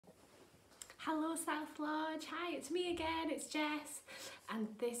Hello South Lodge, hi, it's me again, it's Jess, and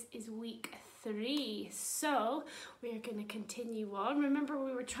this is week 3. So we're going to continue on. Remember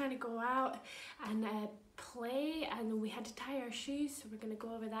we were trying to go out and play and we had to tie our shoes, so we're going to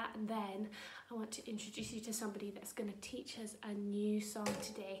go over that, and then I want to introduce you to somebody that's going to teach us a new song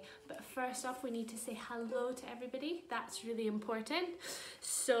today. But first off, we need to say hello to everybody. That's really important.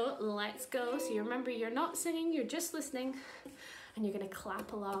 So let's go. So you remember, you're not singing, you're just listening. And you're going to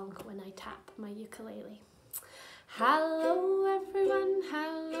clap along when I tap my ukulele. Hello everyone,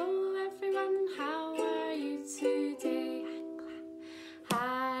 how are you today?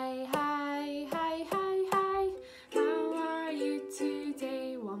 Hi, hi, hi, hi, hi, how are you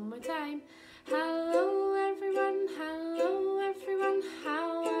today? One more time. Hello everyone,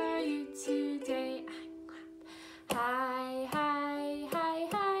 how are you today? Hi, hi, hi,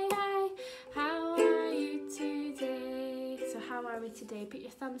 hi, hi, how are you today? So how are we today? Put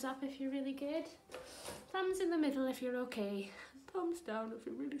your thumbs up if you're really good. Thumbs in the middle if you're okay. Thumbs down if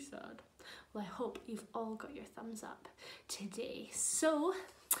you're really sad. Well, I hope you've all got your thumbs up today. So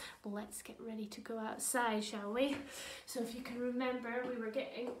let's get ready to go outside, shall we? So if you can remember, we were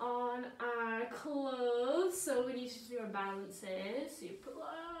getting on our clothes. So we need to do our balances. So you pull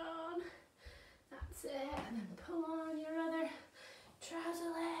on, that's it, and then pull on your other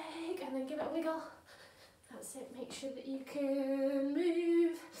trouser leg, and then give it a wiggle. That's it, make sure that you can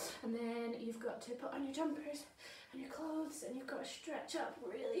move, and then you've got to put on your jumpers and your clothes, and you've got to stretch up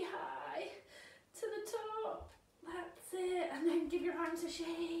really high to the top. That's it, and then give your arms a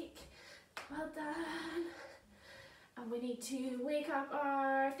shake. Well done. And we need to wake up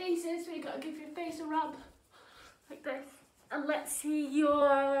our faces, so you've got to give your face a rub like this. And let's see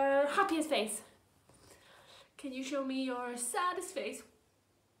your happiest face. Can you show me your saddest face?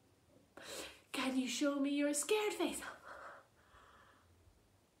 Can you show me your scared face?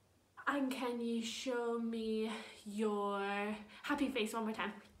 And can you show me your happy face one more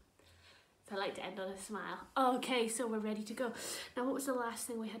time? So I like to end on a smile. Okay, so we're ready to go. Now, what was the last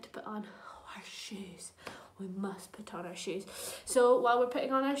thing we had to put on? Oh, our shoes. We must put on our shoes. So while we're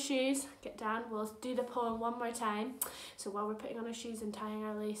putting on our shoes, get down, we'll do the poem one more time. So while we're putting on our shoes and tying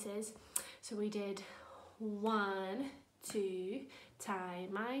our laces, so we did 1, 2, tie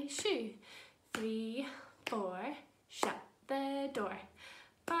my shoe. 3, 4, shut the door.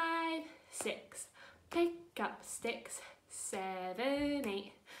 5, 6, pick up sticks. 7,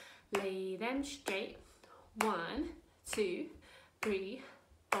 8, lay them straight. 1, 2, 3,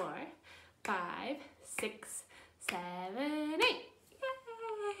 4, 5, 6, 7, 8. Yay!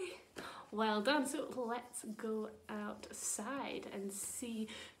 Well done. So let's go outside and see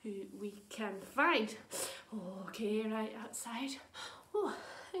who we can find. Okay, right outside. Oh,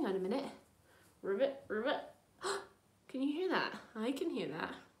 hang on a minute. Ribbit, ribbit. Can you hear that? I can hear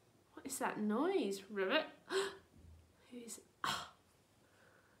that. What is that noise? Ribbit. Who is it?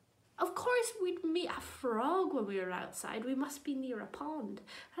 Of course we'd meet a frog when we were outside. We must be near a pond.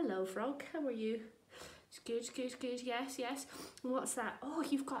 Hello frog, how are you? Good, good, good. Yes, yes. What's that? Oh,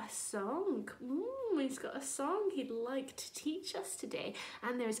 you've got a song. He's got a song he'd like to teach us today.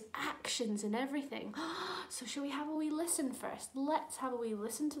 And there's actions and everything. So shall we have a wee listen first? Let's have a wee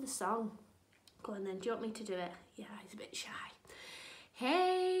listen to the song. Go on then, do you want me to do it? Yeah, he's a bit shy.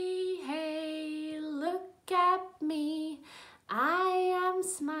 Hey, hey, look at me. I am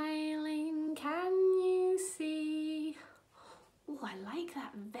smiling, can you see? Oh, I like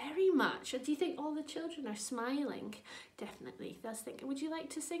that very much. Do you think all the children are smiling? Definitely. That's thinking. Would you like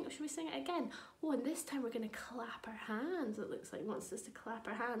to sing, or should we sing it again? Oh, and this time we're going to clap our hands. It looks like it wants us to clap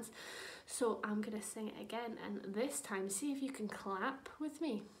our hands. So I'm going to sing it again, and this time see if you can clap with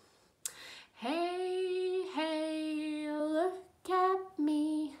me. Hey, hey, look at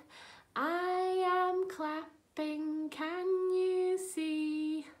me. I am clapping, can you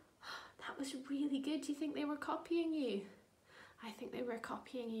see? That was really good. Do you think they were copying you? I think they were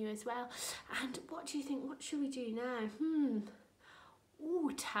copying you as well. And what do you think? What should we do now?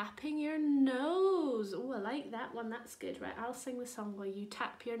 Oh, tapping your nose. Oh, I like that one. That's good. Right, I'll sing the song while you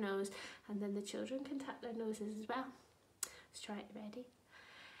tap your nose, and then the children can tap their noses as well. Let's try it. Ready?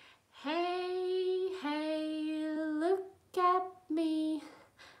 Hey, hey, look at me.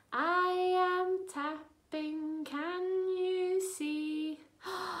 I am tapping, can you see?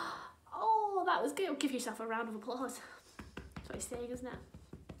 Oh, that was good. Give yourself a round of applause. That's what he's saying, isn't it?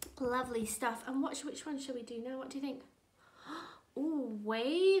 Lovely stuff. And which one shall we do now? What do you think? Oh,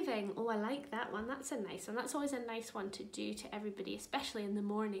 waving. Oh, I like that one. That's a nice one. That's always a nice one to do to everybody, especially in the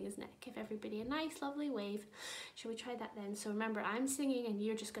morning, isn't it? Give everybody a nice, lovely wave. Shall we try that then? So remember, I'm singing and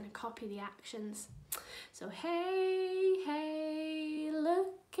you're just going to copy the actions. So, hey, hey,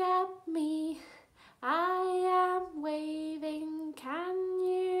 look at me.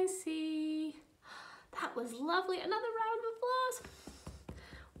 was lovely. Another round of applause.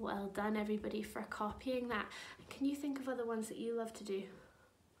 Well done, everybody, for copying that. Can you think of other ones that you love to do?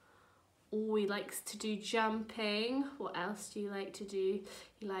 Oh, he likes to do jumping. What else do you like to do?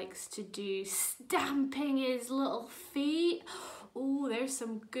 He likes to do stamping his little feet. Oh, there's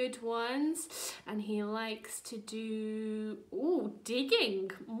some good ones. And he likes to do, oh,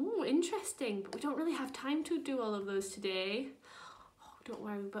 digging. Oh, interesting. But we don't really have time to do all of those today. Oh, don't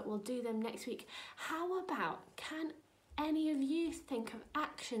worry, but we'll do them next week. How about, can any of you think of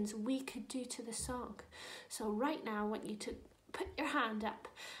actions we could do to the song? So right now I want you to put your hand up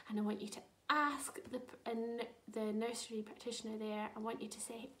and I want you to ask the nursery practitioner there, I want you to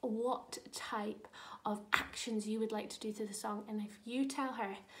say what type of actions you would like to do to the song, and if you tell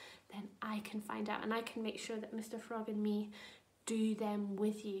her, then I can find out and I can make sure that Mr. Frog and me do them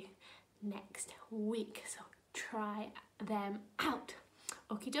with you next week. So try them out.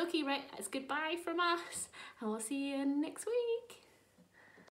 Okie dokie, right, that's goodbye from us and we'll see you next week.